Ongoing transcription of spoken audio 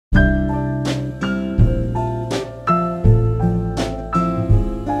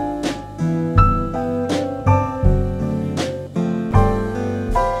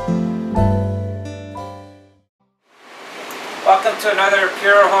another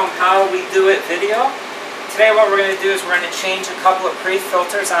Purahome How We Do It video. Today what we're going to do is we're going to change a couple of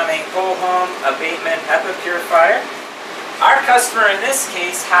pre-filters on a Purahome Abatement HEPA purifier. Our customer in this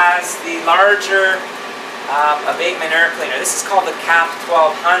case has the larger Abatement air cleaner. This is called the CAP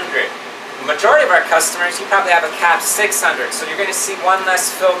 1200. The majority of our customers, you probably have a CAP 600, so you're going to see one less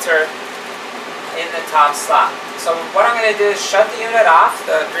filter in the top slot. So what I'm going to do is shut the unit off,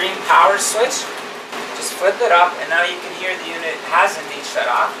 the green power switch. Just flip it up, and now you can hear the unit has indeed shut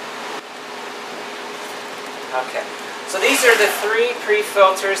off. Okay, so these are the three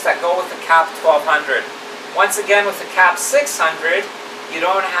pre-filters that go with the CAP 1200. Once again, with the CAP 600, you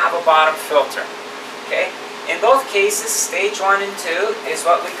don't have a bottom filter. Okay, in both cases, stage 1 and 2 is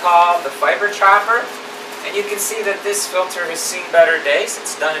what we call the fiber trapper, and you can see that this filter has seen better days.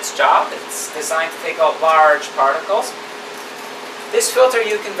 It's done its job. It's designed to take out large particles. This filter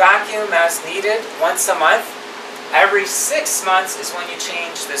you can vacuum as needed once a month. Every 6 months is when you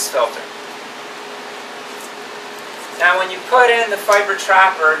change this filter. Now when you put in the fiber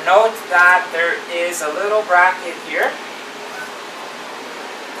trapper, note that there is a little bracket here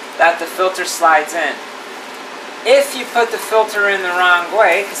that the filter slides in. If you put the filter in the wrong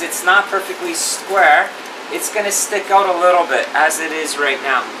way, because it's not perfectly square, it's going to stick out a little bit as it is right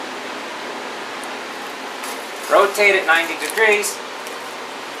now. Rotate it 90 degrees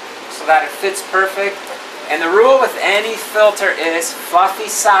so that it fits perfect. And the rule with any filter is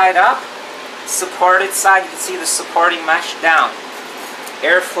fluffy side up, supported side. You can see the supporting mesh down.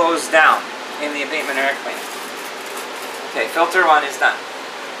 Air flows down in the Abatement air cleaner. Okay, filter 1 is done.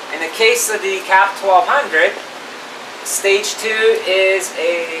 In the case of the CAP 1200, stage 2 is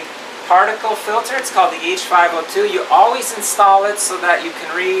a particle filter. It's called the H502. You always install it so that you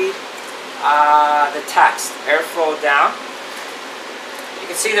can read the text, airflow down. You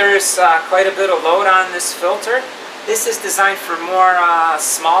can see there is quite a bit of load on this filter. This is designed for more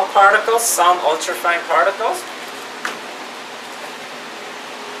small particles, some ultrafine particles.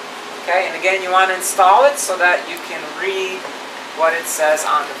 Okay, and again you want to install it so that you can read what it says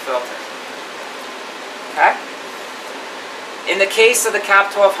on the filter. Okay. In the case of the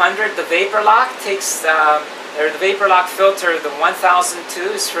CAP 1200, the vapor lock takes the vapor lock filter, the 1002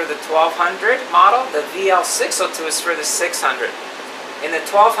 is for the 1200 model, the VL602 is for the 600. In the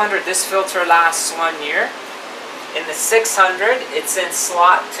 1200, this filter lasts 1 year. In the 600, it's in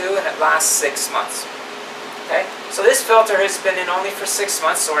slot 2 and it lasts 6 months. Okay, so this filter has been in only for 6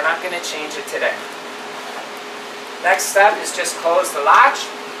 months, so we're not going to change it today. Next step is just close the latch.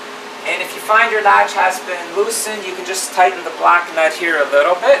 And if you find your latch has been loosened, you can just tighten the black nut here a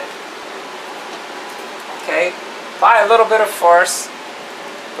little bit. Okay, apply a little bit of force,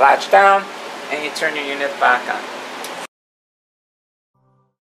 latch down, and you turn your unit back on.